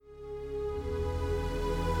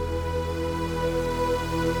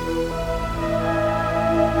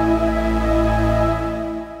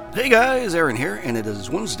Hey guys, Aaron here, and it is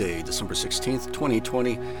Wednesday, December 16th,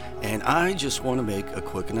 2020, and I just want to make a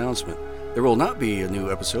quick announcement. There will not be a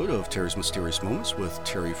new episode of Terry's Mysterious Moments with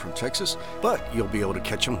Terry from Texas, but you'll be able to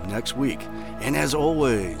catch them next week. And as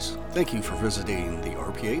always, thank you for visiting the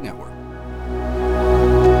RPA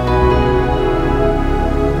Network.